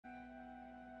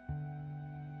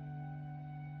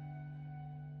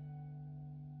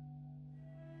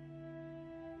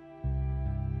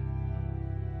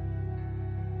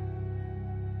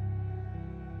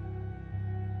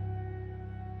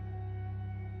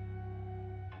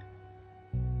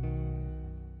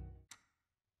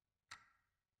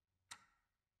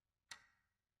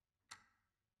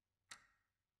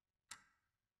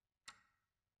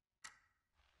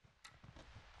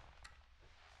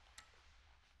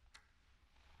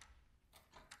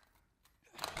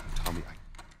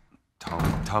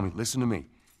Tommy, listen to me.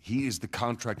 He is the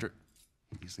contractor.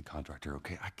 He's the contractor,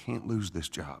 okay? I can't lose this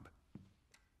job.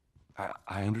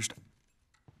 I understand.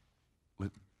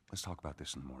 Let's talk about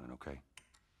this in the morning, okay?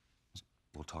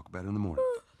 We'll talk about it in the morning.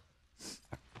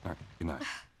 All right, good night.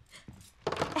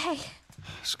 Hey.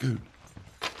 Scoot.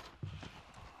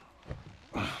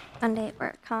 Monday at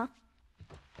work, huh?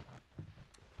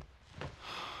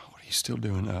 What are you still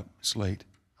doing up? It's late.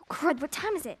 Oh, crud, what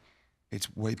time is it?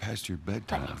 It's way past your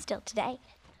bedtime. But it's still today.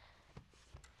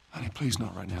 Honey, please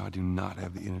not right now. I do not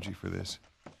have the energy for this.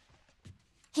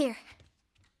 Here.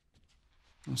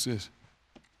 What's this?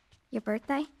 Your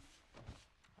birthday?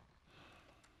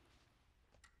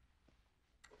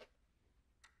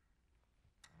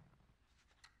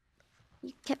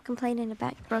 You kept complaining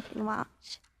about your broken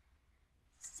watch.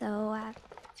 So I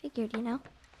figured, you know.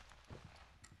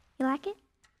 You like it?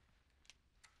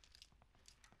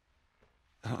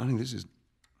 Honey, this is...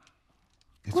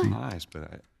 It's what? Nice,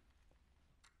 but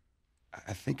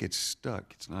I think it's stuck.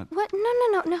 It's not... What?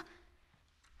 No.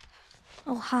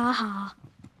 Oh, ha ha.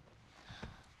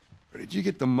 Where did you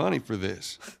get the money for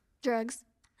this? Drugs.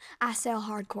 I sell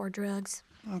hardcore drugs.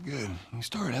 Oh, good. You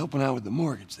started helping out with the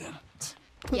mortgage then.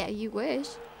 Yeah, you wish.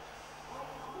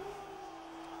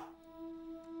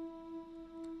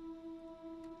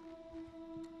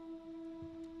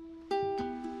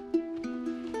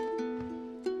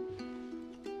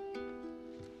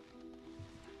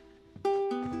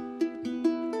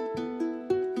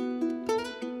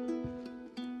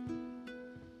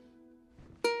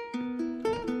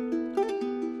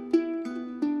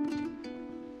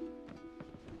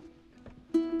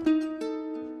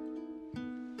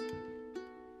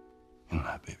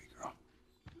 Baby girl.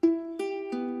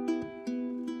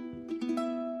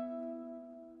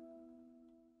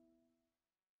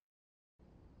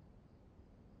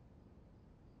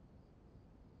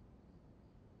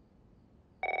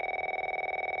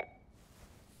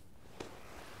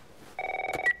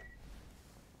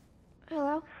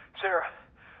 Hello? Sarah,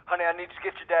 honey, I need to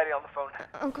get your daddy on the phone.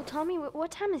 Uncle Tommy, what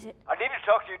time is it? I need to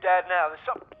talk to your dad now. There's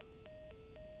something...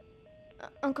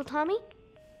 Uncle Tommy?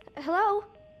 Hello?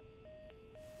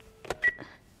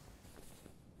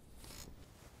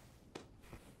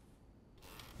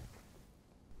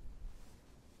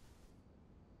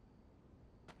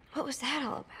 What was that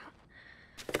all about?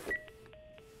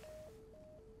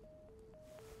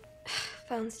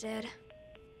 Phone's dead.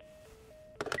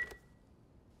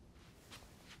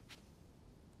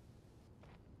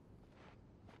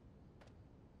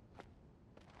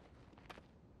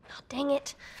 Oh, dang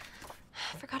it.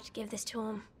 I forgot to give this to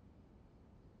him.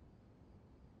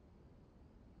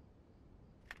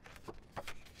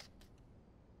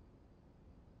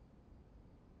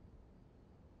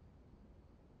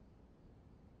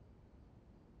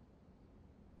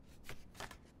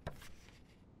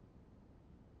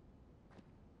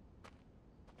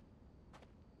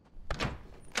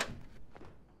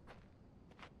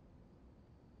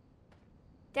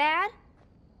 Dad?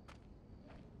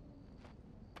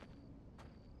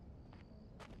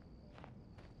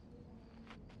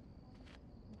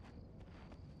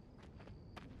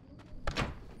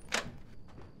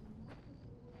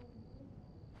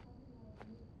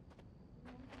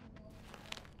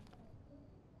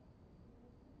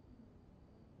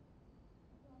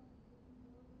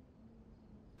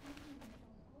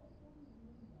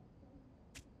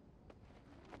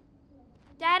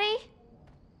 Daddy?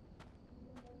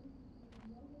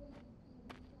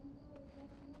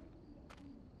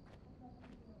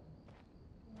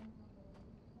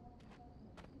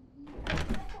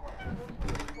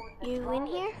 You in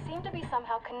here? Seem to be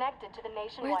somehow connected to the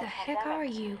nationwide Where the heck pandemic. are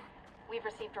you? We've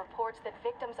received reports that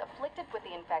victims afflicted with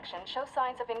the infection show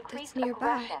signs of increased That's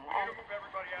nearby. aggression and... Move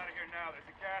everybody out of here now. There's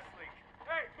a gas leak.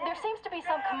 Hey, There seems to be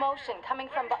some commotion coming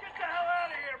from... Get the hell out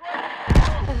of here,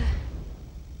 right?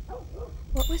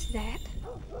 What was that?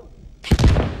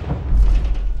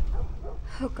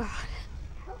 Oh, God.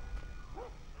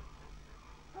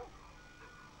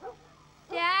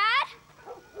 Dad?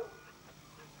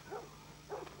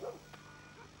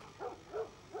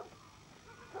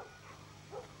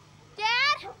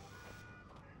 Dad?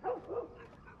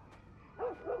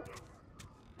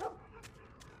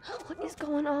 What is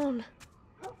going on?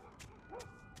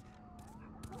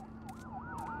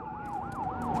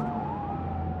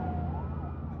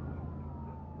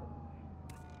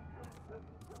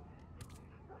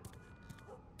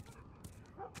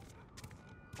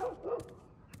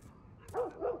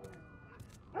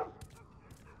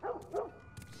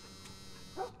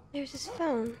 There's his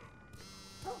phone.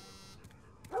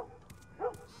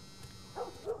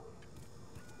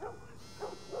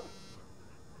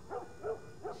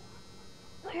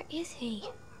 is he?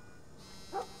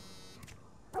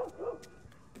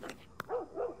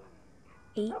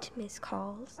 Eight missed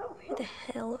calls. Where the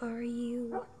hell are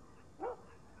you?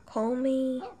 Call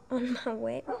me on my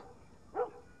way.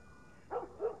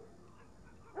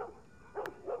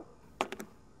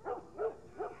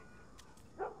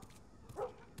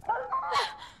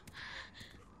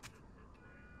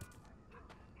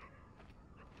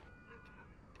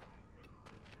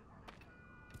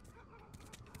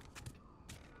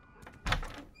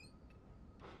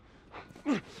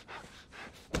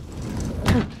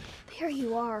 There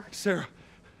you are. Sarah,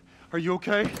 are you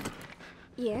okay?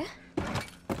 Yeah?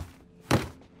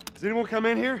 Does anyone come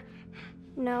in here?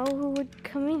 No, who would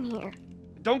come in here?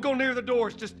 Don't go near the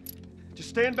doors. Just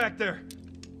stand back there.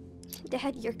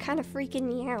 Dad, you're kind of freaking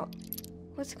me out.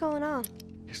 What's going on?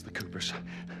 It's the Coopers.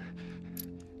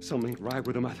 Something ain't right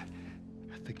with them. I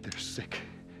think they're sick.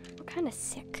 What kind of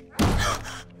sick?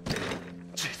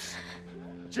 Jesus.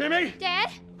 Jimmy!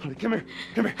 Dad? Honey, come here.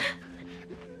 Come here.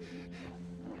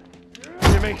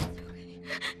 Jimmy!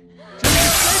 Jimmy,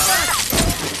 stay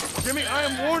back! Jimmy, I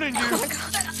am warning you!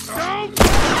 Don't!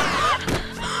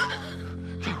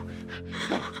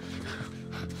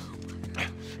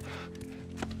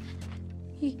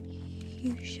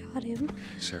 You shot him.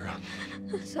 Sarah.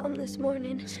 I saw him this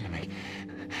morning. Listen to me.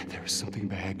 There is something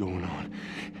bad going on.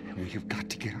 We have got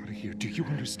to get out of here. Do you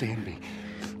understand me?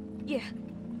 Yeah.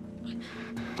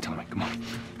 Tell me, come on.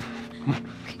 Come on.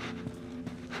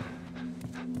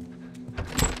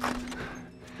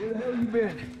 Where the hell you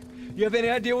been? You have any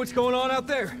idea what's going on out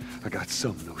there? I got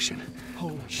some notion.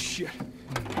 Holy shit.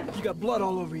 You got blood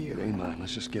all over It you. ain't mine.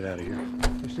 Let's just get out of here.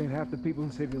 They're saying half the people in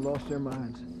the city lost their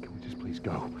minds. Can we just please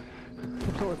go?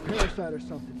 Some sort of parasite or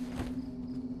something.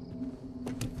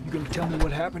 You gonna tell me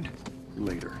what happened?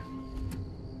 Later.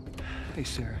 Hey,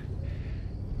 Sarah.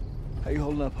 How you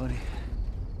holding up, honey?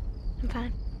 I'm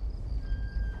fine.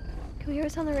 Can we hear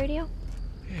us on the radio?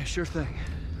 Yeah, sure thing.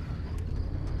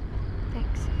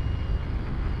 Thanks.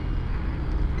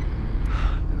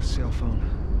 No cell phone.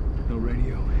 No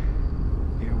radio.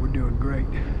 Yeah, we're doing great.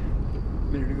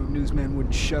 A minute ago, newsman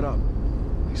wouldn't shut up.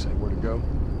 They say where to go?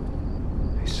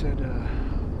 They said,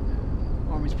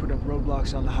 Army's put up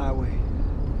roadblocks on the highway.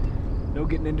 No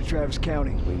getting into Travis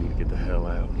County. We need to get the hell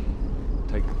out.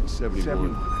 Take 71.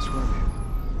 71, that's where I'm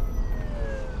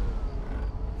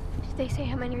Did headed. they say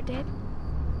how many are dead?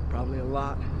 Probably a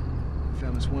lot.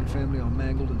 Found this one family all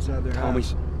mangled inside their Tommy.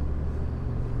 house.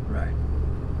 Right.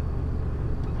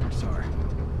 I'm sorry.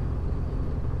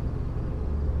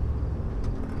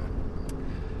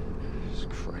 Jesus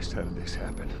Christ, how did this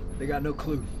happen? They got no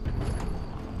clue.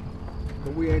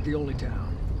 But we ain't the only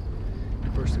town.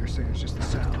 At first they were saying it's just the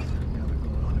South. Now they're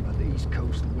going on about the East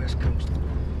Coast and West Coast.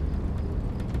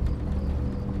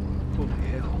 Holy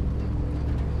hell.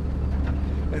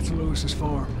 That's Lewis's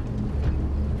farm.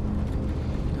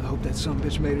 I hope that son of a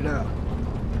bitch made it out.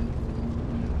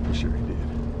 Sure he did.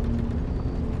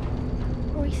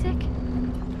 Are we sick?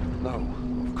 No,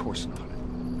 of course not.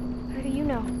 How do you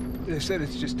know? They said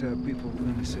it's just people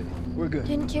in the city. We're good.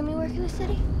 Didn't Jimmy work in the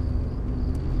city?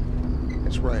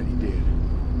 That's right, he did.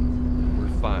 We're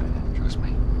fine, trust me.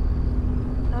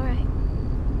 All right.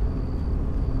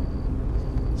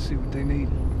 Let's see what they need.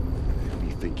 What do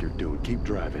you think you're doing? Keep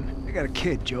driving. They got a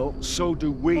kid, Joel. So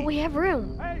do But we. we have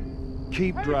room. Hey!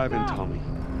 Keep driving, stop! Tommy.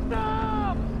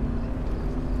 Stop!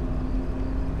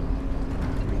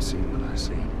 You ain't seen what I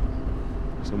see.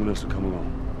 Someone else will come along.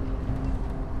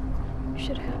 You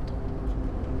should have helped.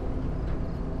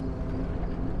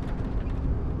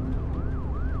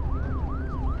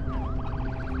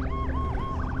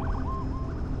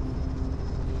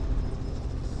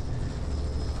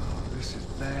 This is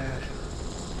bad.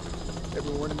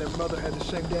 Everyone and their mother had the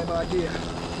same damn idea.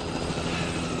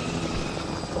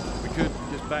 We could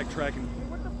just backtrack and...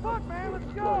 What the fuck, man? Let's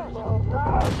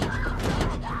go!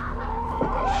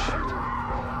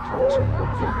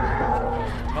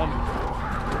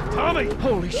 Tommy!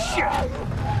 Holy shit!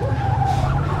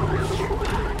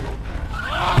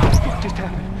 What just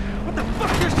happened? What the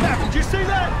fuck just happened? Did you see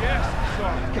that? Yes,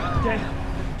 sorry. God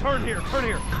damn. Turn here, turn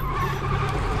here.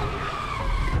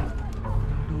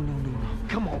 No.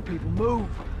 Come on, people, move.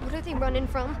 What are they running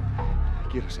from?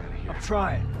 Get us out of here. I'm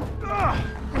trying. Oh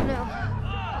no.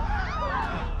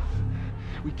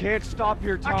 We can't stop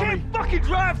here, Tommy. I can't fucking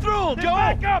drive through them, Joel!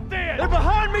 Back up then! They're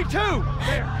behind me, too!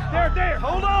 There!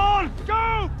 Hold on!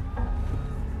 Go!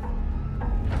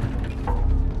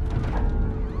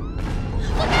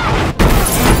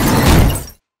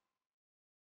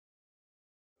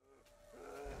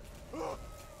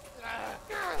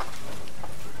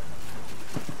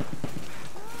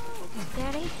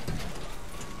 Daddy?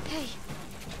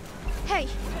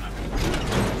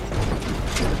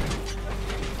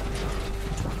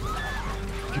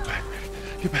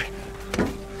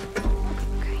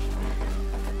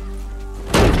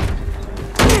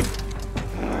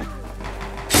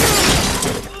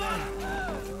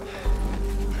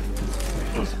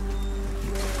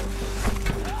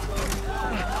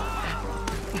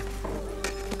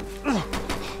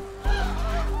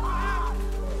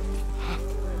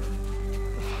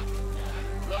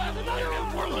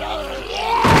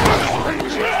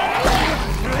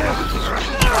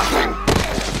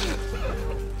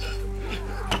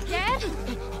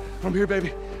 I'm here,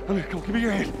 baby. I'm here. Come on, give me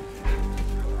your hand.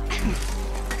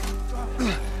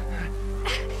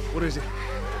 What is it?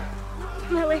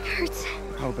 My leg hurts.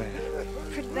 How bad?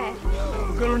 Pretty bad.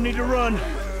 We're gonna need to run.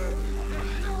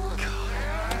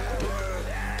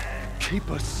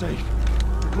 Keep us safe.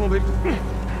 Come on, baby.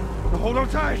 Now hold on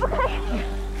tight. Okay.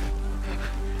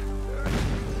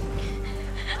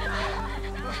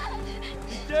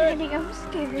 Daddy, I'm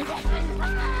scared.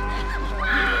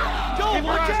 Go,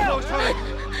 watch out!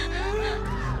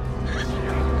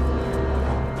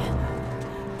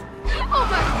 Oh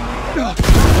my!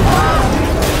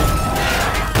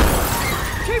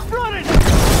 Keep running!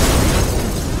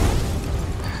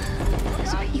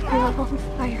 Those people are on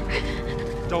fire.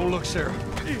 Don't look, Sarah.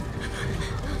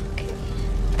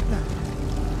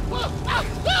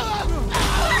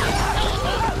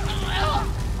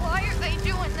 Why are they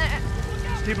doing that?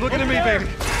 Keep looking at me, baby.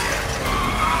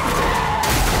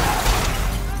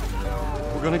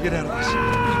 We're gonna get out of this. I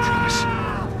promise.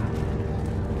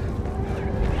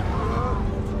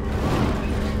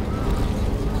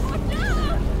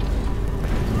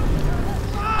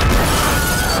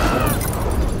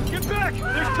 Get back!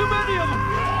 There's too many of them!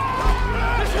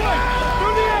 This way!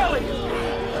 Through the alley!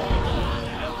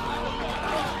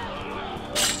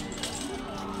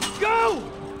 Go!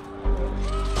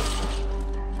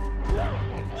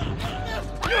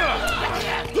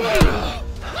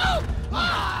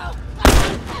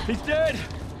 He's dead!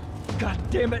 God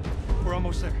damn it! We're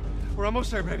almost there. We're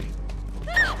almost there, baby.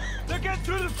 They're getting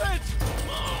through the fence!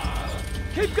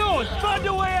 Keep going! Find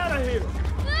a way out of here!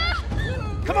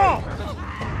 Come on!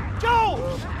 Go!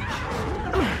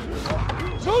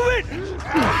 Move it!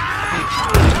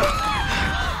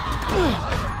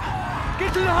 Get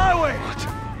to the highway!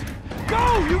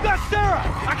 Go! You got Sarah!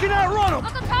 I can outrun him!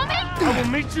 Uncle Tommy? I will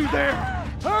meet you there!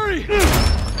 Hurry!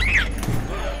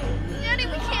 Daddy,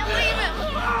 we can't leave him.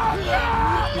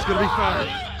 He's gonna be fine.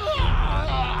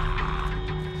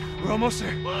 We're almost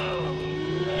there.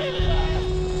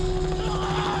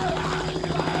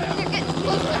 They're getting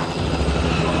closer.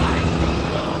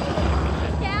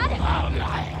 Dad?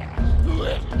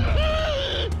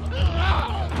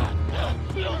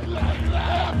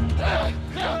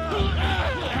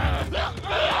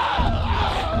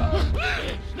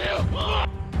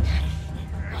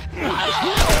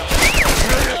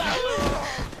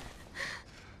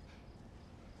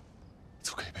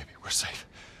 It's okay, baby. We're safe.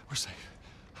 We're safe.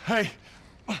 Hey,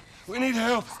 we need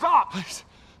help. Stop! Please.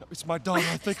 It's my daughter.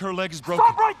 I think her leg is broken.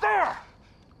 Stop right there!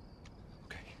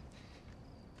 Okay.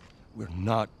 We're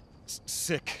not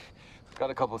sick. Got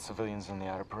a couple of civilians on the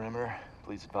outer perimeter.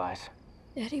 Please advise.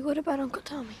 Daddy, what about Uncle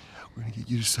Tommy? We're gonna get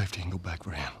you to safety and go back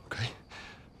for him, okay?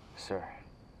 Sir,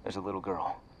 there's a little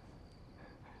girl.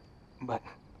 But...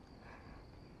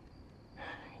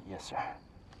 Yes, sir.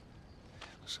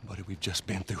 Somebody, we've just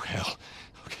been through hell.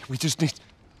 Okay, we just need...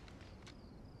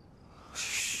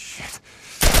 Shit.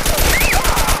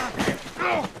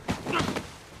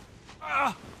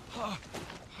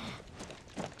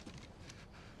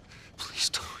 Please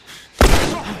don't.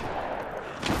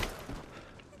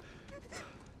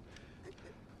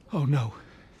 Oh no.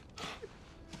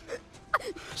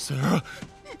 Sarah.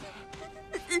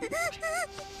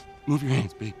 Move your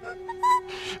hands, baby.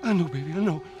 I know, baby, I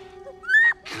know.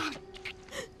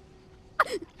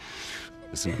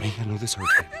 Listen to me. I know this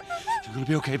hurts, baby. You're gonna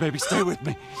be okay, baby. Stay with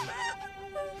me. All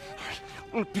right,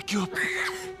 I'm gonna pick you up.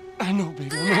 I know,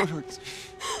 baby. I know it hurts.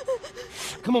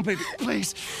 Come on, baby.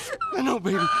 Please. I know,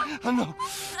 baby. I know.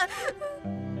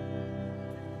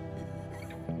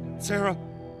 Sarah.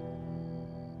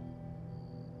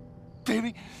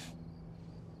 Baby.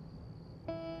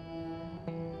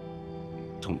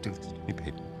 Don't do this to me,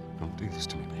 baby. Don't do this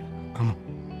to me, baby. Come on.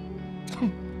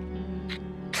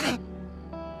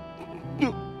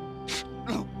 No.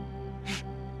 No.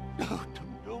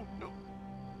 No, no,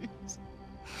 please.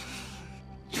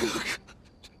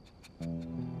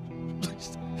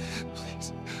 Please,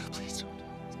 please, please don't.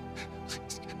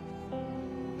 Please.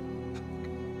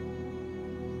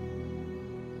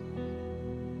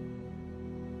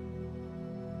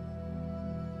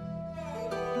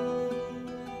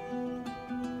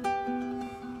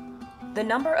 The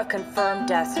number of confirmed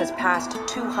deaths has passed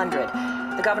 200.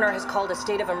 The governor has called a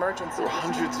state of emergency. There are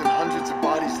hundreds and hundreds of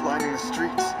bodies lining the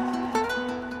streets.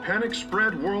 Panic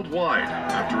spread worldwide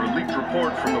after a leaked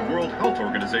report from the World Health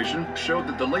Organization showed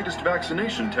that the latest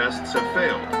vaccination tests have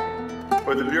failed.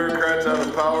 With the bureaucrats out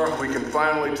of power, we can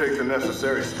finally take the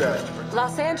necessary steps.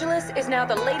 Los Angeles is now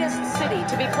the latest city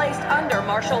to be placed under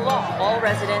martial law. All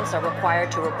residents are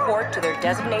required to report to their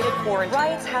designated quarantine.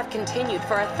 Riots have continued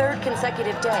for a third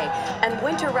consecutive day, and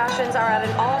winter rations are at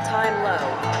an all-time low.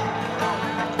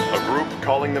 A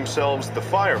calling themselves the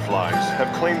Fireflies,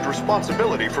 have claimed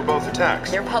responsibility for both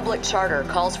attacks. Their public charter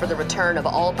calls for the return of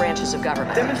all branches of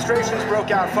government. Demonstrations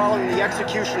broke out following the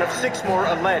execution of 6 more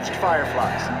alleged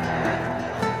Fireflies.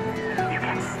 You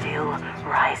can still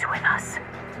rise with us.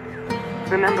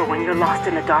 Remember, when you're lost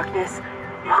in the darkness,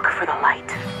 look for the light.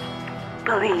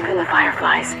 Believe in the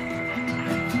Fireflies.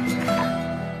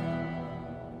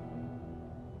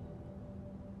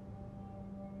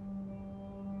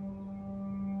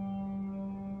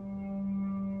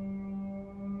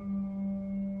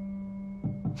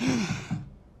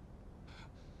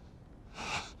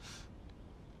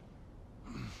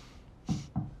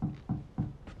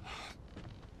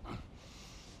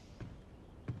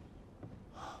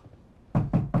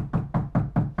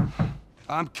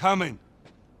 I'm coming.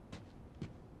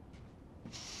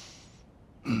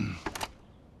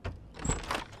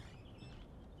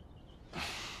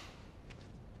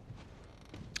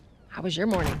 How was your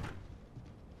morning?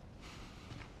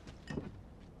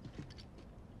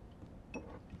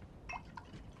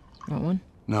 Want one?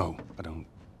 No, I don't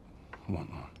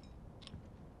want one.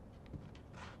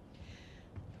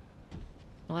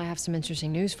 Well, I have some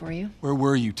interesting news for you. Where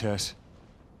were you, Tess?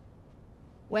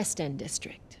 West End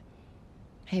District.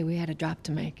 Hey, we had a drop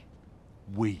to make.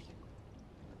 We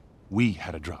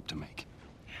had a drop to make.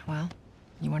 Well,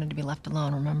 you wanted to be left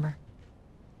alone, remember?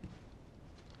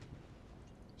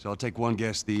 So I'll take one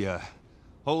guess. The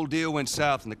whole deal went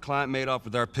south and the client made off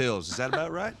with our pills. Is that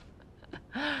about right?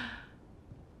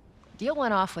 Deal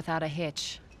went off without a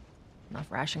hitch. Enough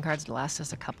ration cards to last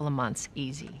us a couple of months,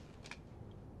 easy.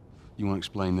 You want to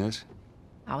explain this?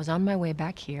 I was on my way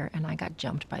back here and I got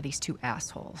jumped by these 2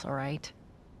 assholes, all right?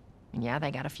 And yeah,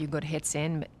 they got a few good hits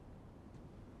in, but...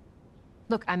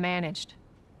 Look, I managed.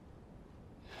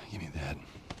 Give me that.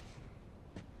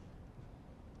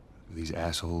 Are these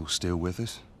assholes still with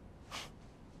us?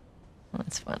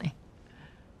 That's funny.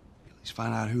 At least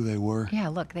find out who they were. Yeah,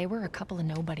 look, they were a couple of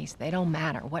nobodies. They don't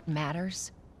matter. What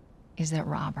matters is that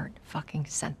Robert fucking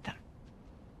sent them.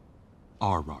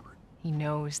 Our Robert. He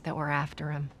knows that we're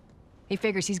after him. He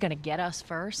figures he's gonna get us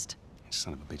first.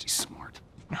 Son of a bitch, he's smart.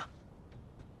 No.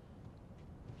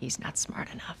 He's not smart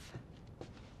enough.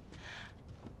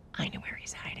 I know where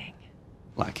he's hiding.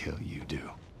 Like hell you do.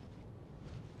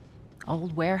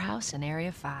 Old warehouse in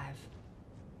Area 5.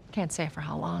 Can't say for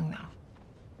how long, though.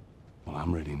 Well,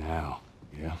 I'm ready now,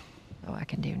 yeah? Oh, I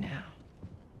can do now.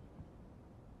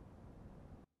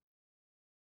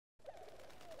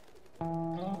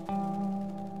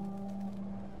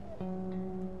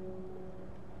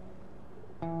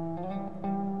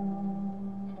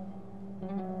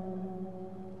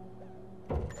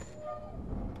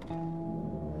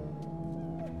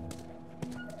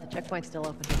 The checkpoint's still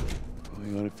open.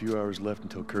 Only got a few hours left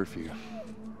until curfew.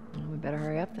 Well, we better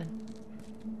hurry up then.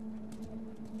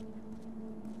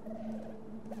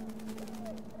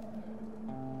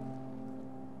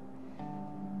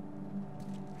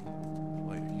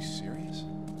 Wait, are you serious?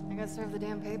 I got served the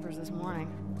damn papers this morning.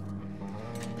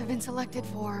 I've been selected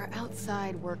for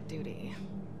outside work duty.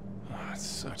 Oh, that's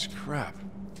such crap.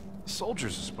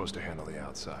 Soldiers are supposed to handle the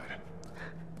outside.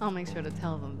 I'll make sure to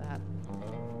tell them that.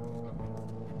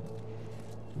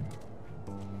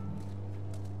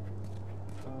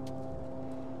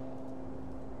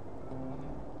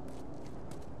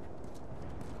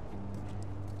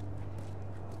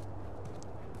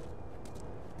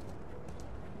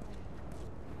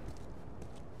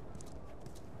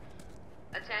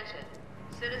 Attention.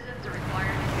 Citizens are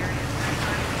required to carry a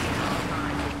certified at all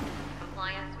times.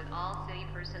 Compliance with all city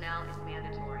personnel is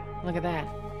mandatory. Look at that.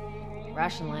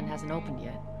 Ration line hasn't opened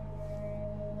yet.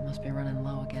 Must be running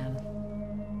low again.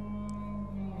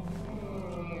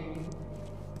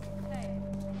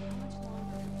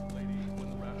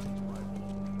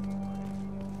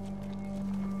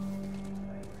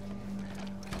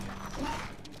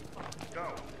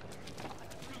 Go.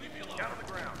 Down on the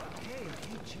ground. Hey,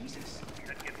 Jesus.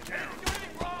 Get down.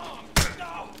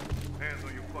 Hands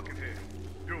on your fucking head.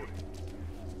 Do it.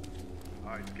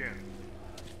 All right, scan.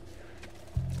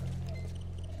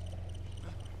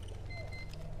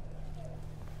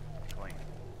 Clean.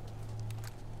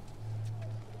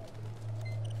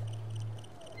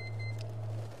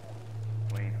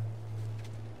 Clean.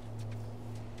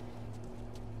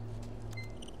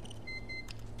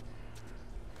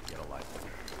 Get a life.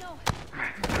 No.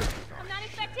 I'm not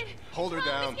infected. Hold her Wrong,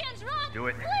 down. This scan's wrong. Do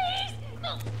it. Please.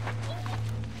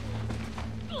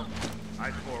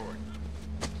 Eyes forward.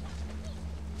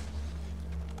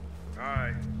 All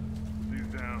right.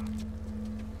 Dude down.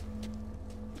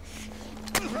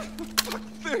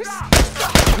 This.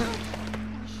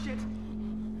 Shit.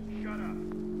 Shut up.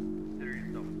 Consider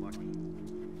yourself lucky.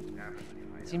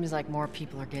 Seems like more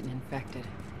people are getting infected.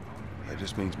 That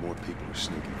just means more people are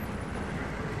sneaking.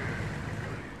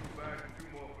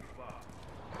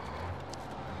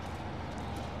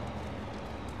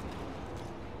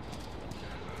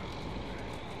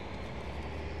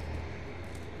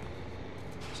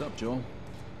 What's up, Joel?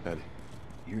 Eddie.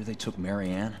 You hear they took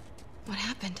Marianne? What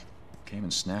happened? Came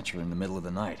and snatched her in the middle of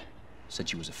the night. Said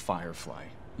she was a firefly.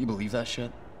 You believe that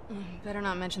shit? Better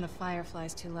not mention the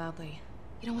fireflies too loudly.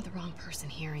 You don't want the wrong person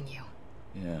hearing you.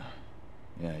 Yeah.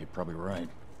 Yeah, you're probably right.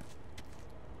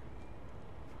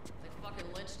 They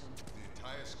fucking lynched him. The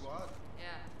entire squad?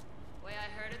 Yeah. Way I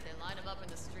heard it, they lined him up in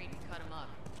the street and cut him up.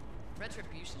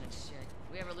 Retribution and shit.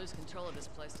 If we ever lose control of this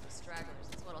place to the stragglers,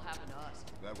 that's what'll happen to us.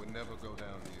 That would never go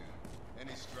down here.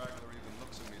 Any straggler even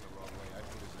looks at me the wrong way, I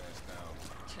put his ass down.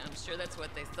 I'm sure that's what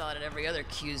they thought at every other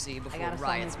QZ before gotta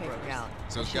riots sign the broke papers. out.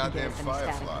 So it's goddamn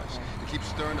fireflies. They keep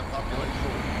stirring the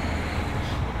population.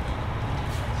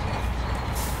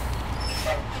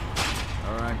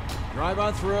 All right. Drive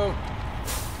on through.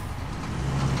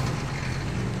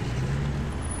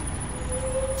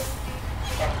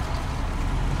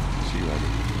 See you later.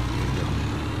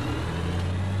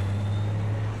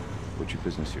 What's your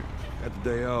business here? Got the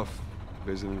day off.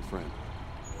 Visiting a friend.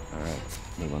 All right.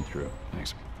 Move on through.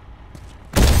 Thanks.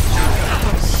 Get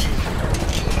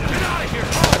out of here!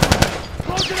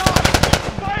 Close it off!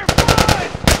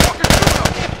 Fireflies!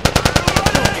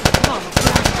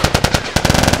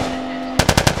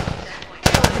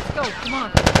 Let's go, come on.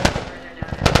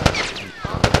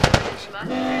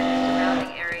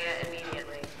 Surrounding area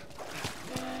immediately.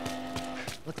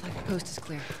 Looks like the coast is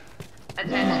clear.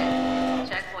 Attention.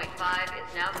 Checkpoint 5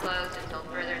 is now closed until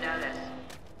further notice.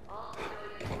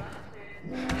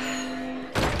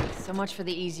 So much for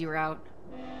the easy route.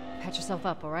 Patch yourself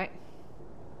up, all right?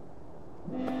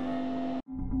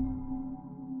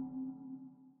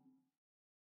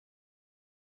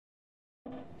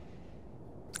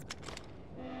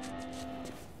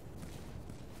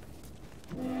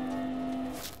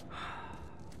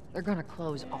 They're gonna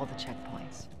close all the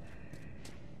checkpoints.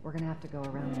 We're gonna have to go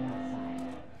around the outside.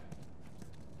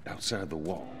 Outside the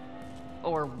wall.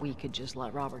 Or we could just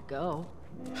let Robert go.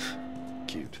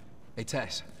 Cute. Hey,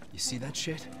 Tess, you see that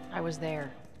shit? I was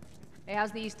there. Hey,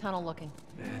 how's the east tunnel looking?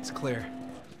 Yeah, it's clear.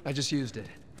 I just used it.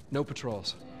 No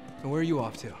patrols. And where are you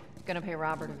off to? Gonna pay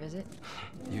Robert a visit?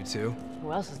 You too?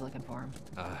 Who else is looking for him?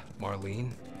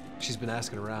 Marlene. She's been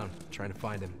asking around, trying to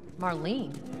find him.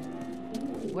 Marlene?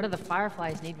 What do the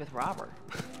Fireflies need with Robert?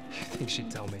 You think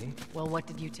she'd tell me? Well, what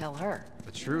did you tell her?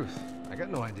 The truth. I got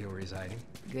no idea where he's hiding.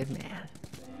 Good man.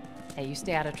 Hey, you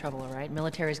stay out of trouble, all right?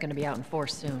 Military's gonna be out in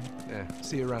force soon. Yeah,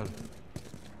 see you around.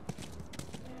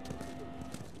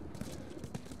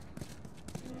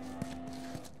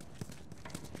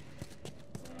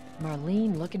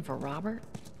 Marlene looking for Robert?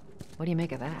 What do you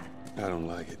make of that? I don't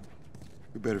like it.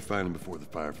 We better find him before the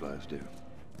Fireflies do.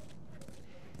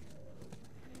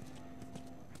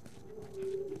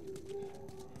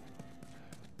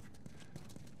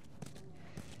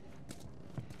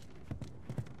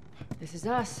 This is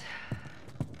us.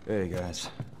 Hey, guys.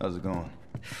 How's it going?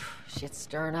 Shit's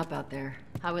stirring up out there.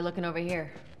 How we looking over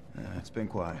here? It's been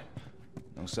quiet.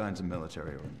 No signs of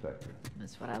military or infected.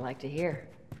 That's what I like to hear.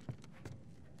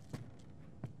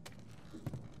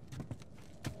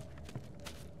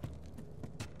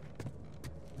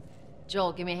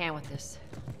 Joel, give me a hand with this.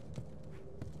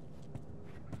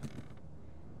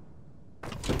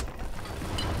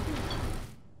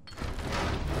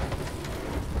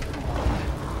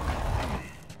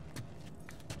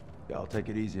 Y'all take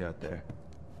it easy out there.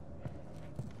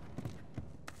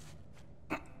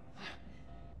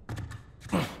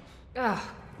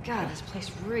 Oh, God, this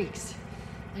place reeks.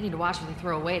 I need to watch what they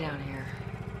throw away down here.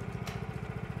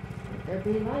 Let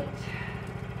there be light.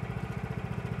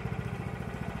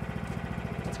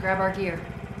 Let's grab our gear.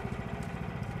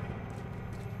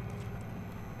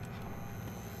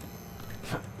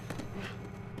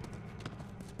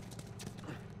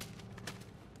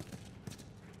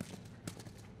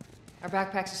 Our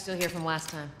backpacks are still here from last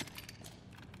time.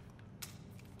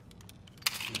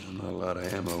 Not a lot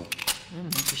of ammo.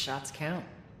 Make your shots count.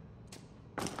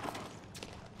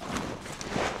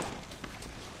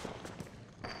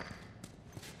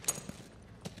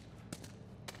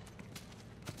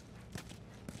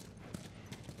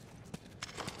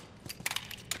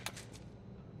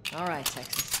 All right,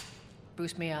 Texas.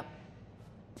 Boost me up.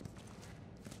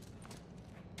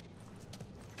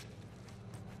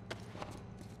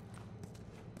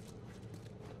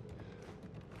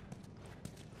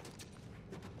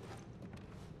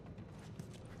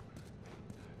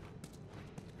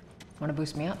 Want to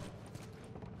boost me up?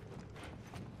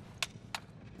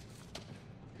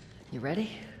 You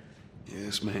ready?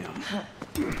 Yes, ma'am.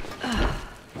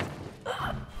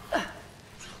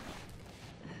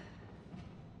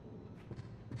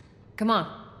 Come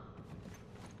on.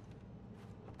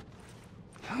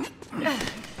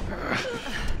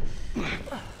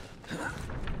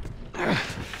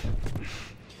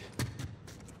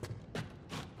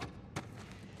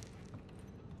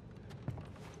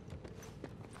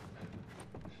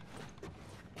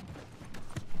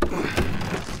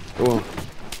 Go on.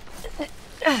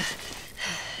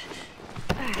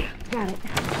 Got it.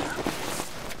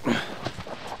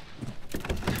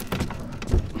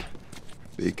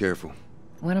 Be careful.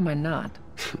 When am I not?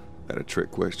 That a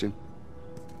trick question?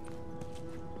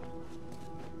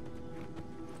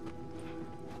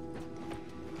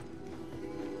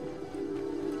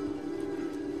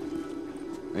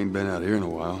 Ain't been out here in a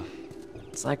while.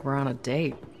 It's like we're on a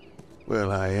date.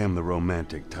 Well, I am the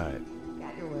romantic type.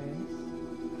 Got your ways.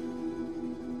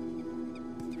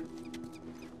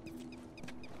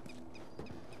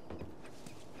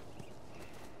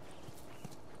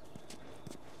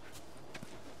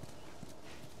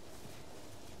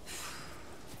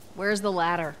 Where's the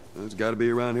ladder? It's got to be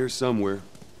around here somewhere.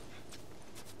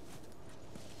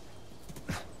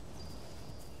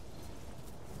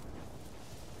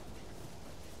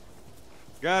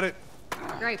 Got it.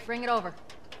 Great, bring it over.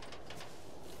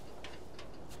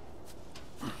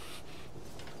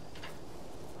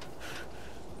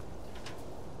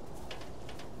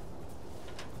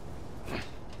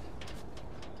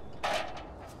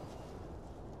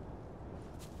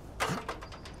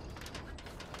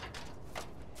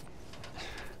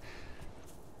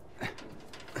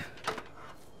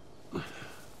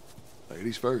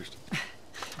 Ladies first.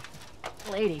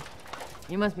 Lady,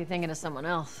 you must be thinking of someone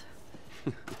else.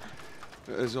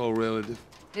 That's all relative.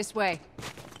 This way.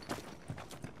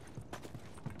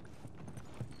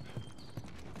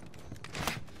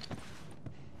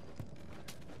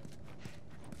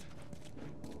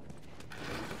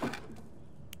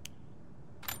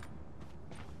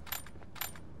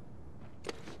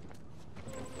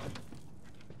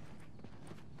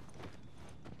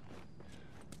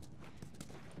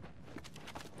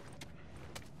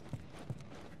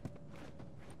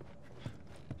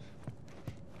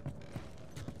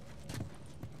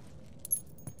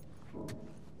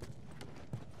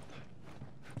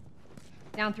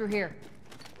 Down through here.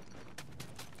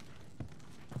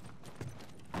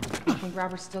 Think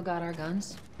Robert's still got our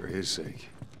guns? For his sake,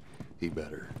 he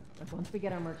better. Look, once we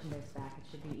get our merchandise back, it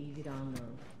should be easy to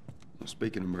unload. Well,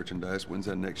 speaking of merchandise, when's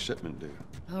that next shipment due?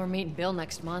 Oh, we're meeting Bill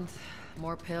next month.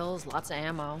 More pills, lots of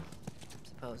ammo.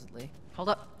 Supposedly. Hold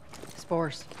up.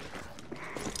 Spores.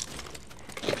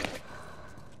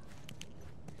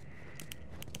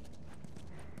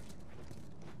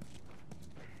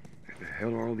 Where the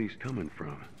hell are all these coming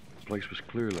from? The place was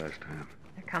clear last time.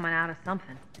 They're coming out of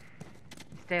something.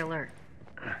 Stay alert.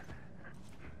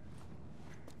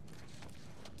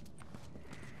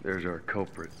 There's our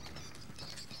culprit.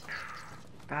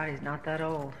 Body's not that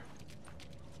old.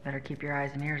 Better keep your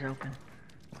eyes and ears open.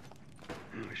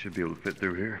 We should be able to fit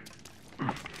through here.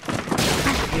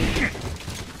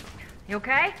 You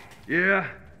okay? Yeah.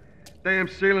 Damn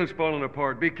ceiling's falling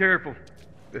apart. Be careful.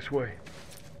 This way.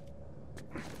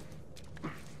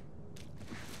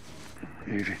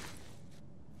 Easy.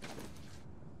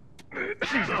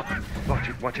 Watch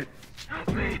it, watch it. Help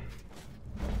me.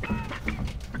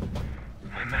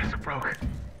 My mask broke.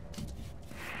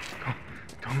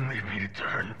 Don't leave me to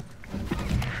turn.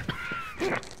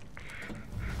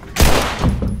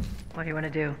 What do you want to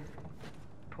do?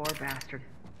 Poor bastard.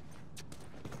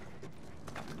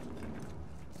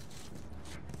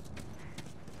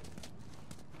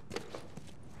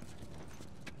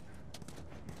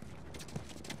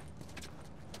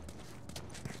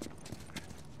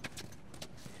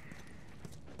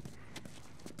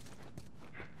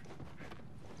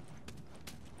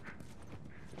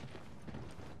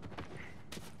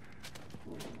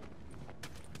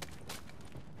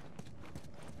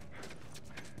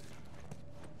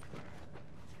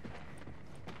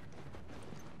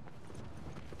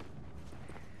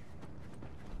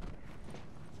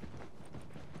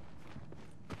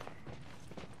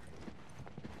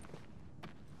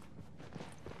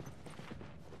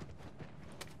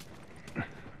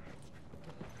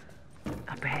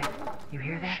 Up ahead. You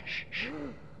hear that? Shh, shh.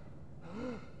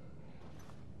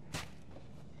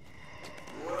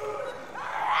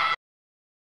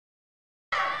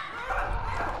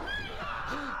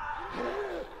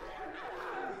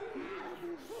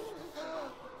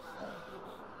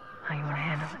 How you want to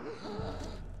handle it?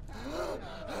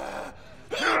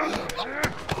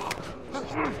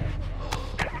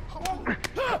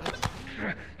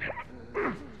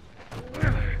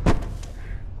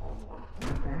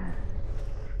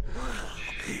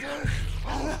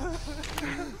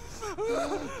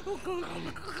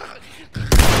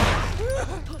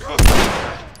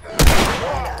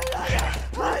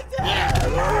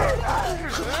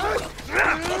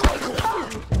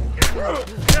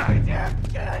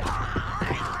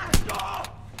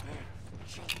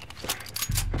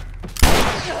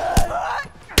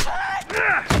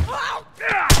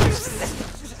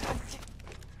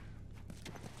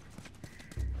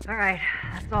 All right,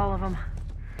 that's all of them.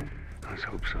 Let's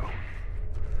hope so.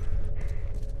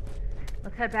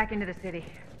 Let's head back into the city.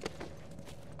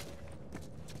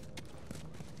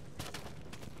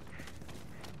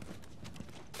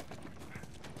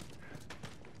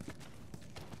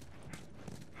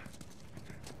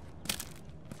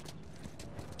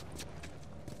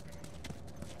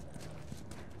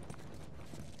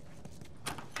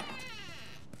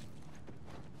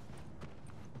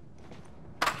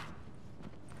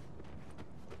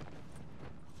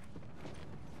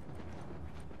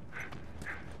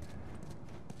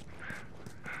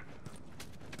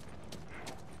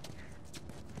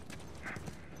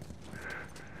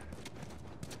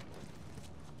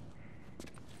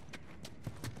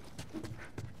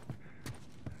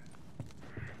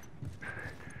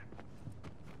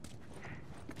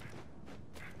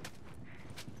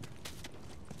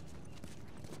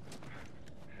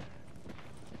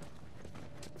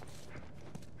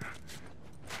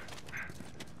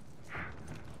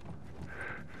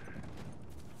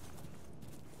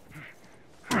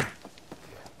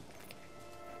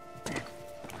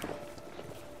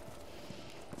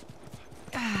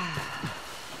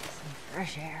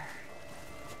 Fresh air.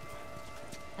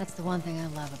 That's the one thing I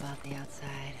love about the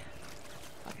outside.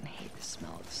 Fucking hate the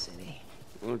smell of the city.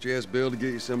 Why don't you ask Bill to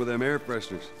get you some of them air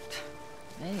fresheners?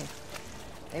 Hey,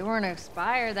 if they weren't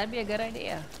expired, that'd be a good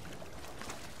idea.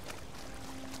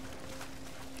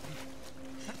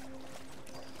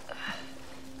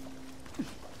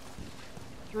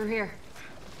 Through here.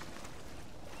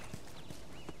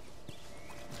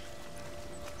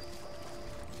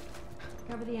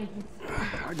 Cover the entrance.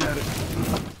 I got it.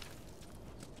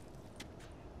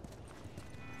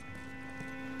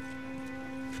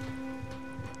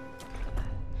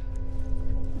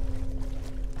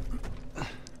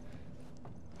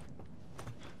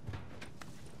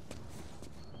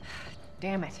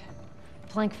 Damn it.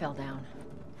 Plank fell down.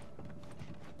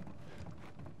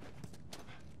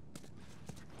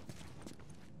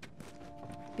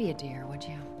 Be a dear, would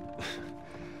you?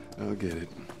 I'll get it.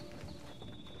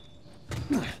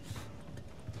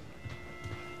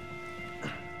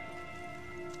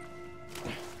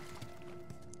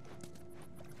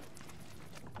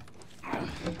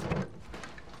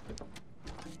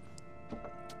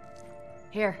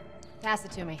 Here, pass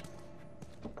it to me.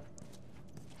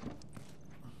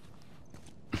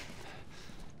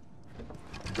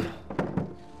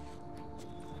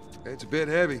 It's a bit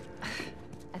heavy.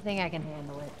 I think I can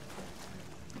handle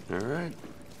it. All right.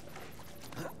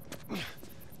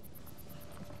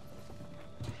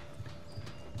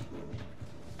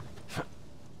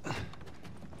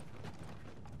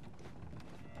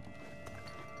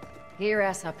 Get your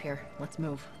ass up here. Let's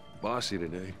move. Bossy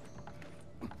today.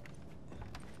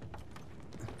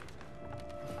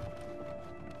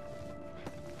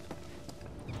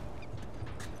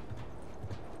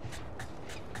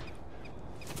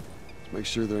 Make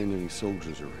sure there ain't any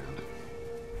soldiers around.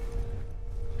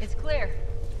 It's clear.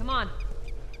 Come on.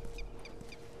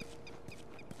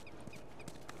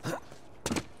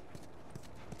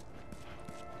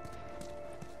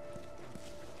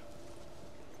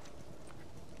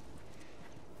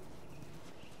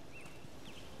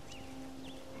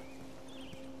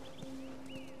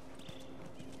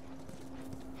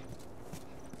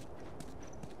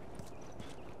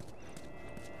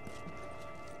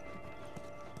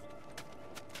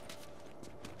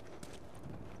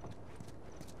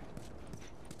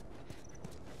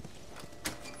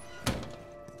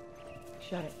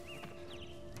 Shut it.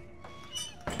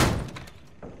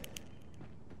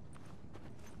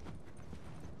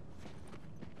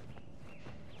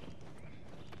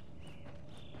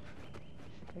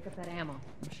 Pick up that ammo.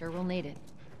 I'm sure we'll need it.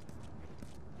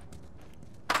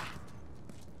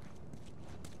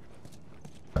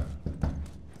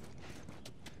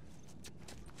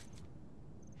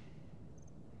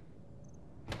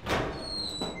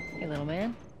 Hey, little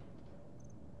man.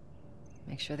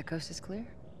 Make sure the coast is clear.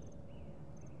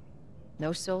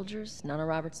 No soldiers, none of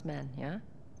Robert's men, yeah?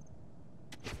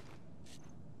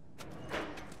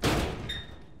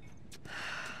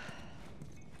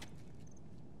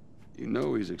 You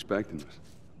know he's expecting us.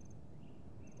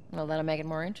 Well, that'll make it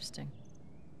more interesting.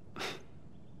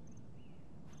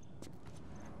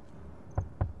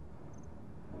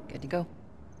 Good to go.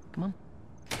 Come on.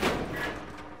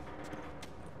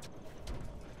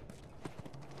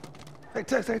 Hey,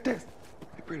 Tess, hey, Tess.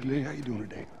 Hey, pretty lady, how you doing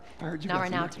today? I heard you Not got right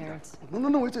some now, merchandise.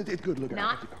 Terrence. No, it's good. Look, Not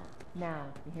I got your car. now.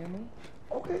 You hear me?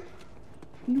 Okay.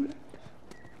 You do that.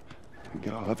 You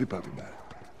get all huffy puffy about it.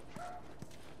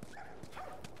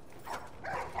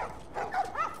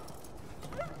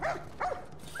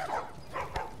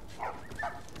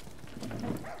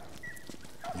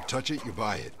 touch it, you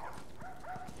buy it.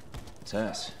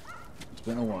 Tess, it's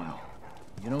been a while.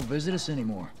 You don't visit us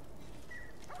anymore.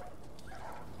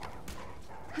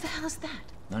 Who the hell is that?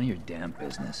 None of your damn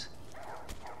business.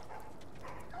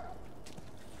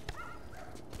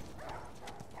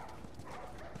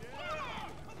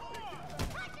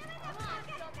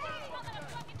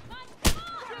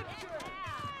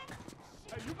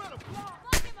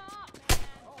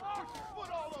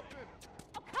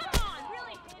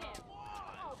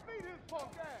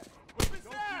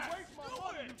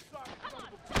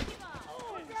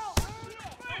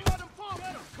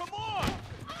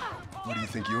 Where do you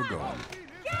think you're going?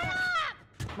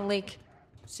 Malik,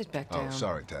 sit back down. Oh,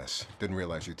 sorry, Tess. Didn't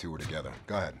realize you two were together.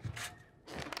 Go ahead.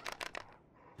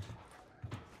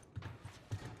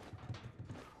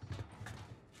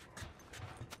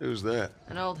 Who's that?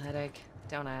 An old headache.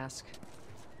 Don't ask.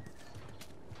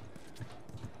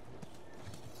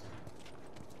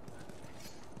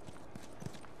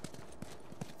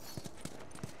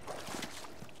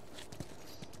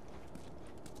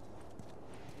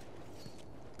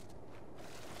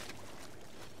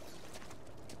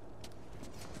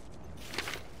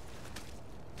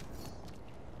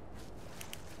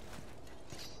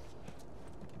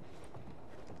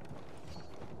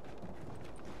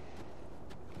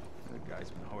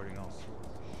 Guy's been hoarding all sorts of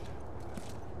shit.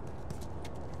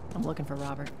 I'm looking for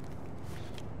Robert.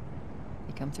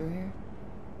 He come through here?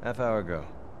 Half hour ago.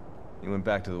 He went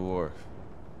back to the wharf.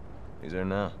 He's there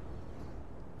now.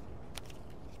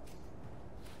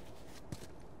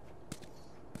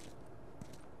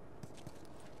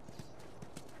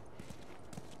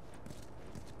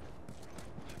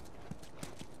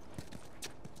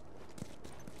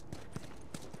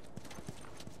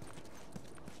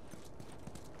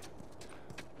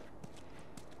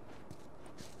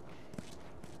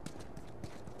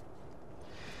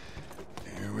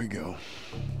 Here we go.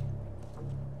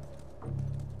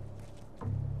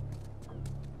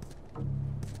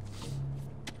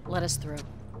 Let us through.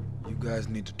 You guys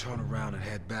need to turn around and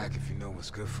head back if you know what's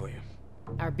good for you.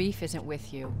 Our beef isn't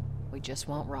with you. We just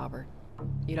want Robert.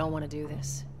 You don't want to do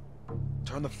this.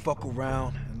 Turn the fuck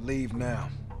around and leave now.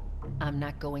 I'm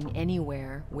not going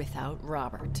anywhere without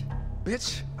Robert.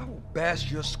 Bitch, I will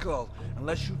bash your skull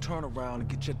unless you turn around and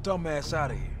get your dumb ass out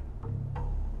of here.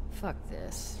 Fuck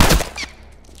this.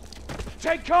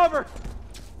 Take cover!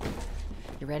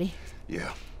 You ready?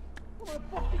 Yeah.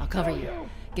 I'll cover you.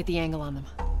 Get the angle on them.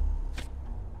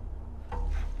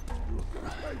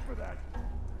 Pay for that.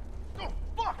 Oh,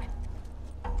 fuck!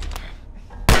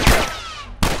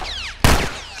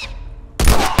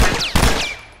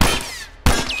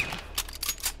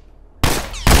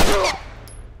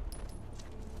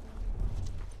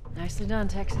 Nicely done,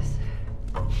 Texas.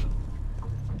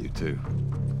 You too.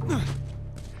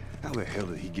 How the hell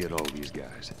did he get all these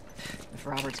guys? If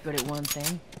Robert's good at one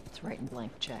thing, it's writing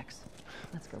blank checks.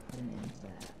 Let's go put an end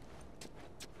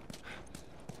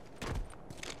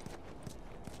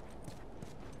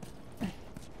to that.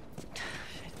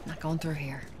 Not going through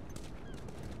here.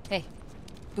 Hey,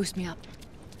 boost me up.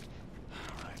 All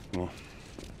right, well.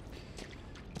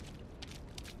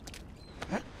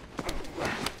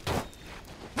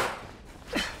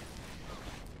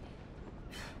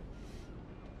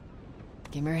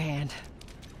 Give me your hand.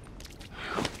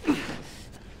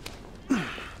 There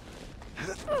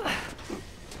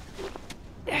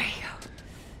you go.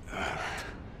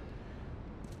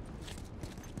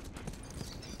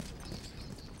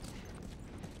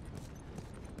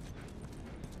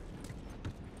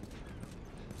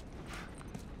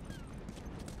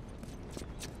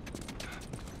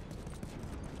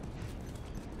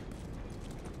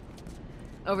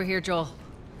 Over here, Joel.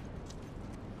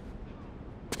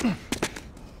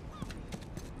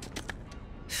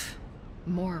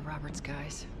 More of Robert's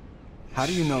guys. How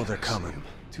do you know they're coming?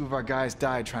 Two of our guys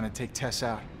died trying to take Tess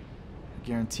out. I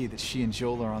guarantee that she and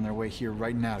Joel are on their way here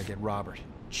right now to get Robert.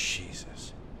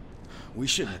 Jesus. We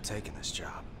shouldn't have taken this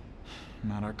job.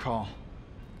 Not our call.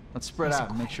 Let's spread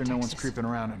out and make sure no one's creeping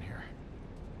around in here.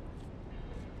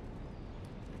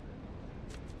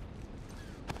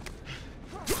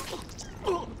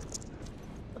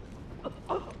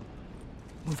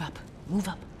 Move up. Move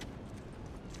up.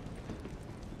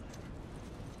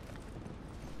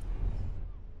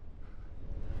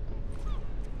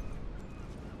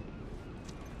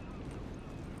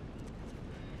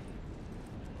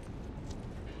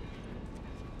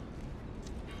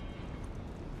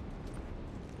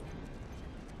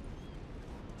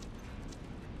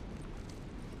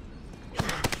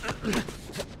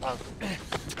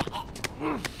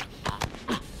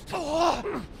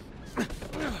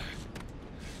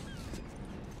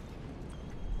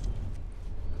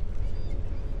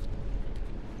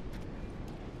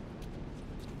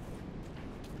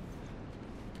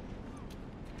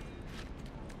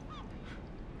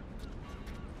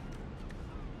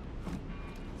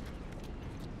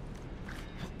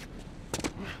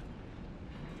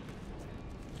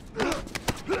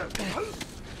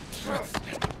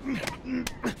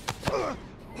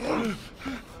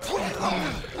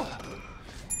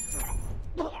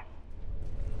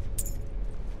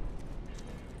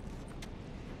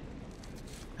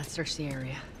 search the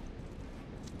area.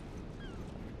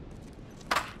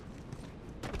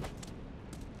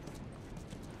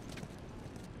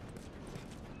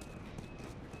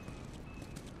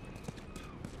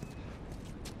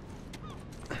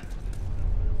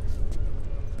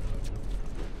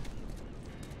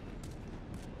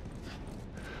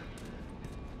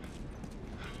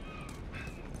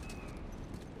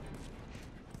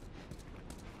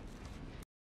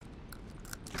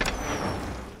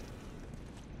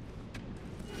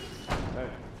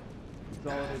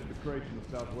 Consolidated the crates in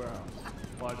the south warehouse.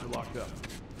 Supplies are locked up.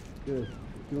 Good.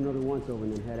 Do another once-over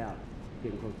and then head out.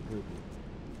 Getting close to drinking.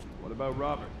 What about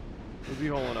Robert? Who's he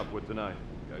holing up with tonight?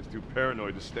 Guy's too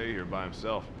paranoid to stay here by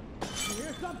himself. You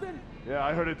hear something? Yeah,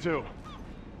 I heard it too.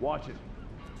 Watch it.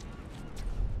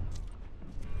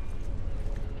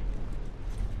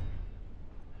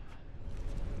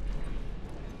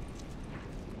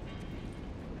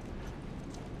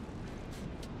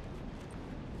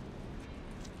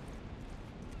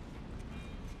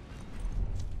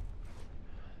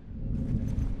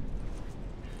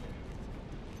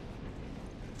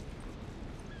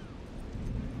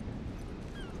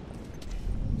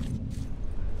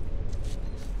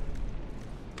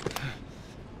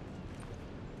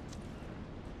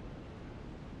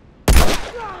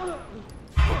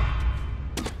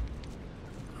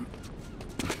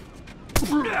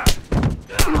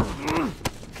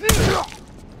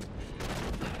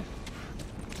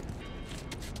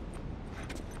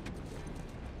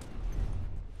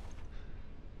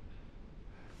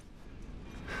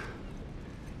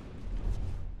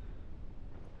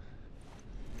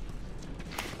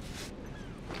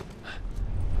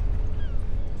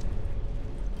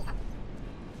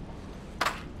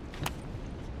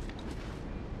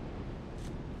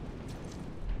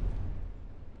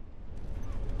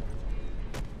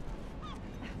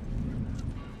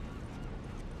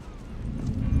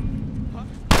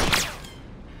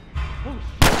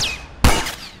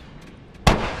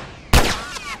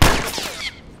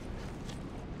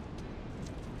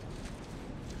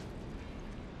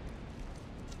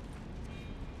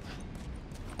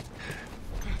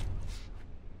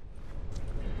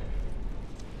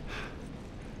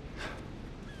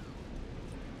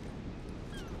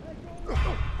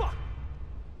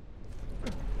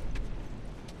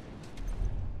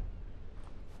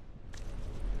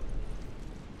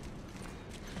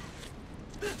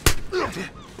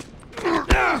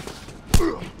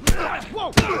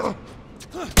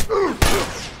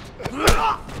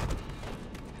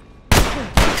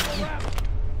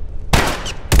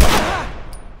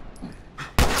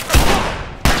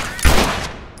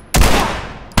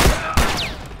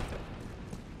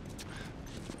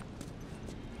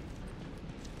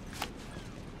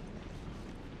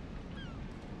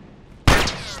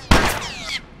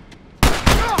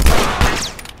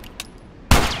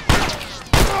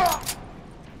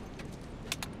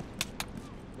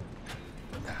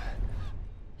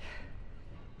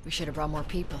 We should have brought more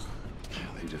people.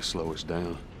 They just slow us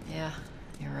down. Yeah,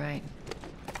 you're right.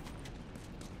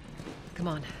 Come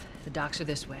on, the docks are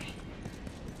this way.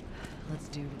 Let's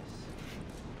do this.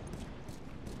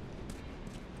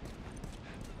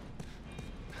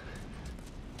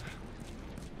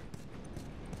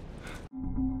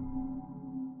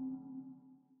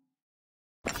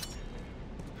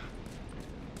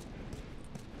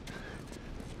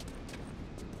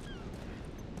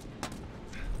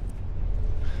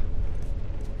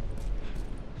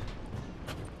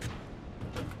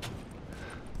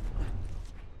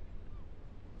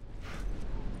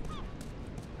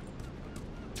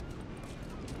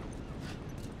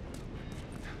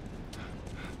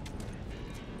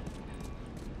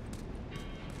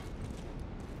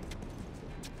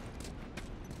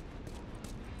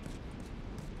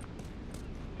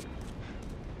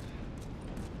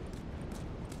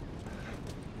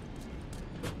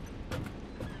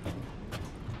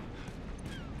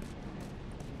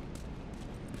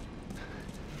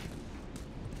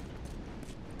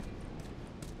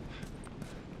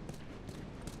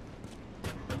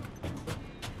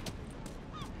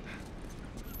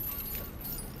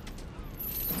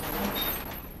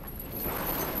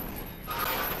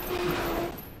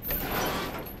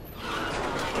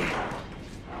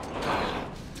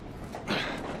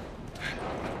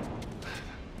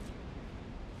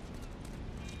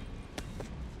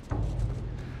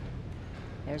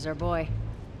 There's our boy.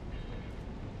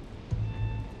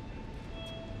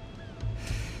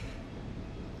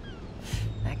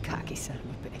 That cocky son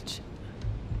of a bitch.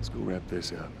 Let's go wrap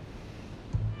this up.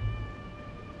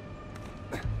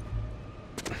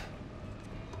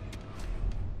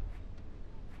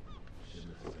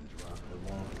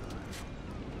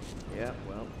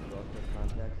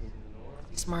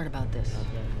 smart about this.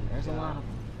 There's a lot of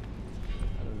them.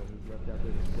 I don't know who's left out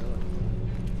there to sell it.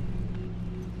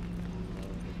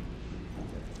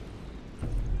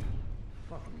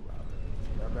 Fuck you, Robert.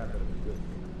 That rap better be good.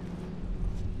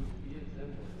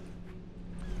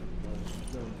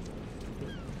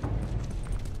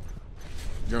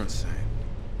 You're insane.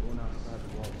 Going outside the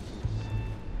walls.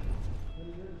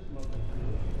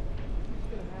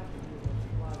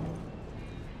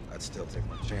 I'd still take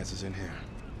my chances in here.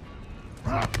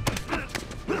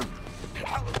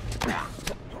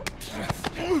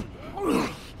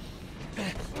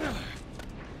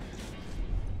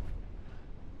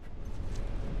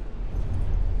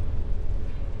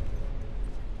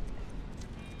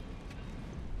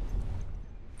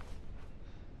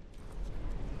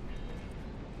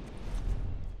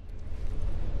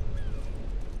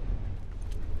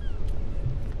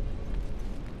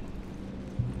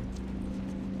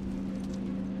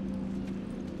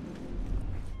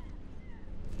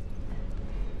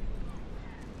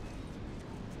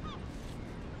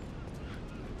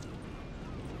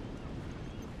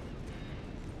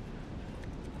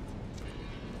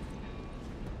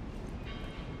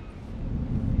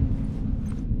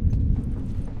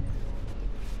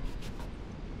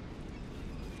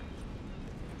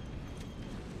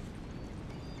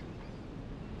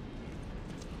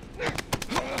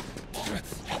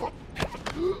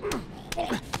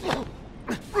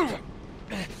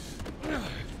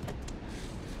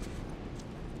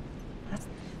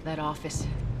 That office.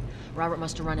 Robert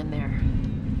must have run in there.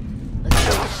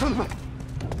 Let's go.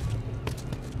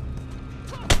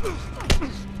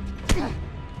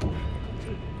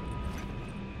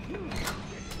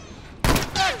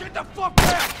 Get the fuck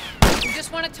back! You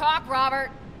just want to talk, Robert.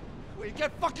 We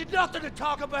got fucking nothing to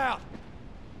talk about!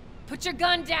 Put your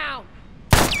gun down!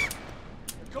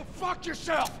 Go fuck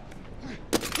yourself!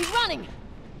 He's running!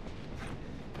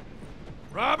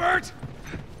 Robert!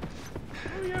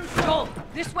 Go!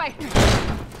 This way!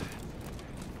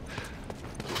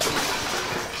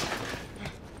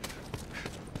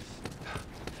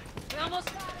 We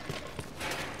almost got it!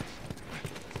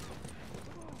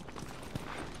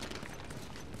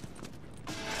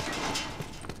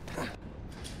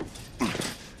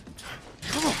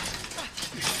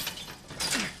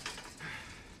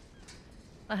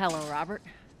 Well, hello, Robert.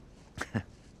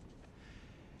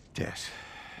 Tess.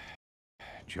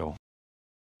 Joe.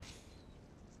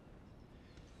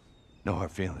 No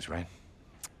hard feelings, right?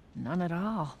 None at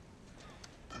all.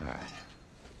 All right.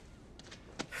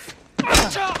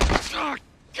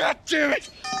 God damn it!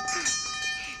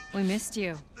 We missed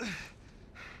you.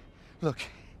 Look,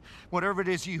 whatever it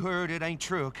is you heard, it ain't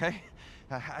true, okay?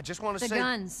 I just want to say... The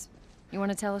guns. You want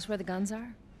to tell us where the guns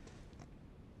are?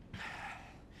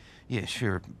 Yeah,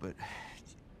 sure, but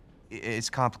it's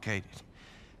complicated.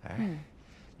 All right?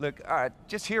 Look, all right,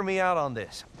 just hear me out on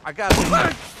this. I got...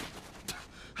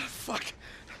 Fuck.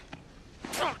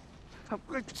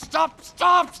 Stop!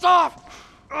 Stop! Stop!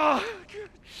 Oh.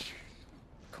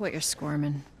 Quit your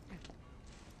squirming.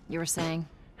 You were saying?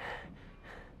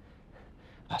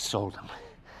 I sold them.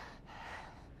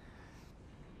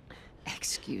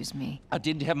 Excuse me. I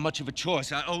didn't have much of a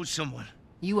choice. I owed someone.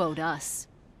 You owed us.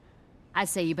 I'd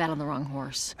say you bet on the wrong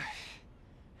horse.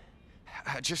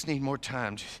 I just need more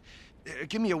time. Just,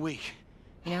 give me a week.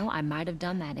 You know, I might have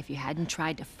done that if you hadn't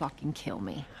tried to fucking kill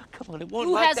me. Come on, it won't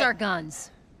Who like has that. our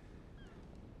guns?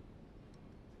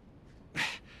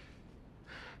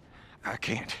 I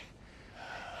can't.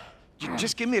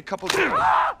 Just give me a couple...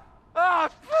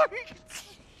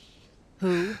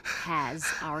 Who has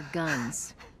our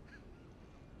guns?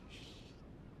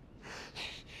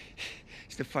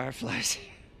 It's the Fireflies.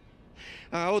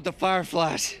 I owed the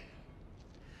Fireflies.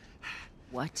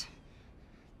 What?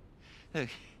 Look,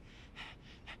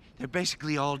 they're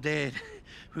basically all dead.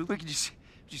 We can just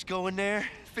go in there,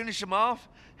 finish them off.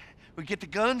 We get the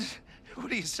guns. What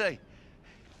do you say?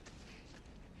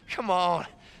 Come on.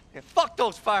 Yeah, fuck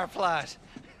those Fireflies.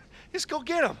 Just go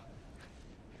get them.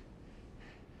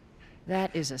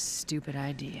 That is a stupid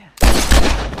idea.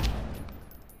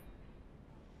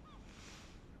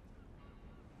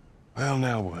 Well,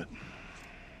 now what?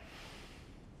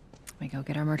 We go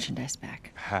get our merchandise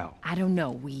back. How? I don't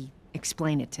know. We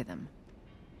explain it to them.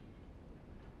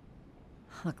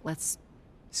 Look, let's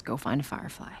just go find a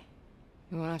Firefly.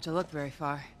 You won't have to look very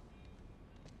far.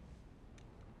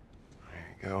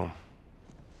 There you go.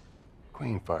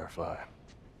 Queen Firefly.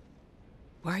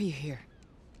 Why are you here?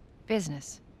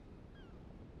 Business.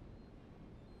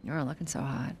 You aren't looking so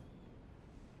hot.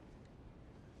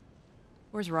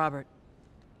 Where's Robert?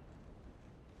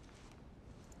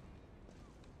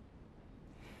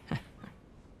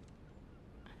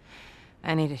 I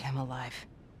I needed him alive.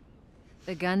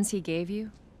 The guns he gave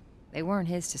you, they weren't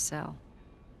his to sell.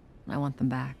 I want them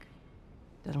back.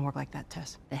 Doesn't work like that,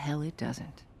 Tess. The hell it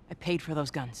doesn't. I paid for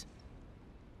those guns.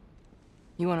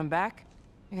 You want them back?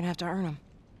 You're gonna have to earn them.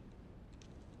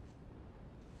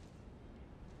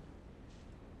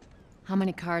 How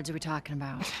many cards are we talking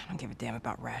about? I don't give a damn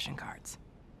about ration cards.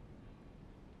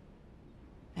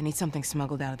 I need something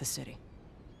smuggled out of the city.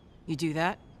 You do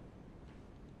that,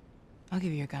 I'll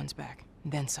give you your guns back,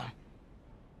 and then some.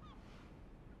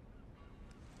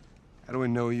 How do we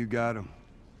know you got them?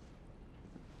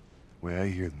 Well, I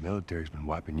hear the military's been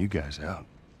wiping you guys out.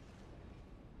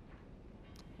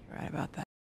 You're right about that.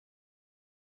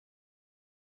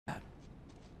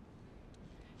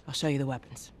 I'll show you the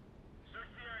weapons.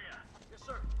 Yes,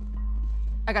 sir.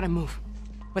 I gotta move.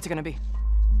 What's it gonna be?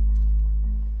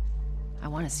 I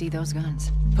want to see those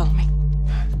guns. Follow me.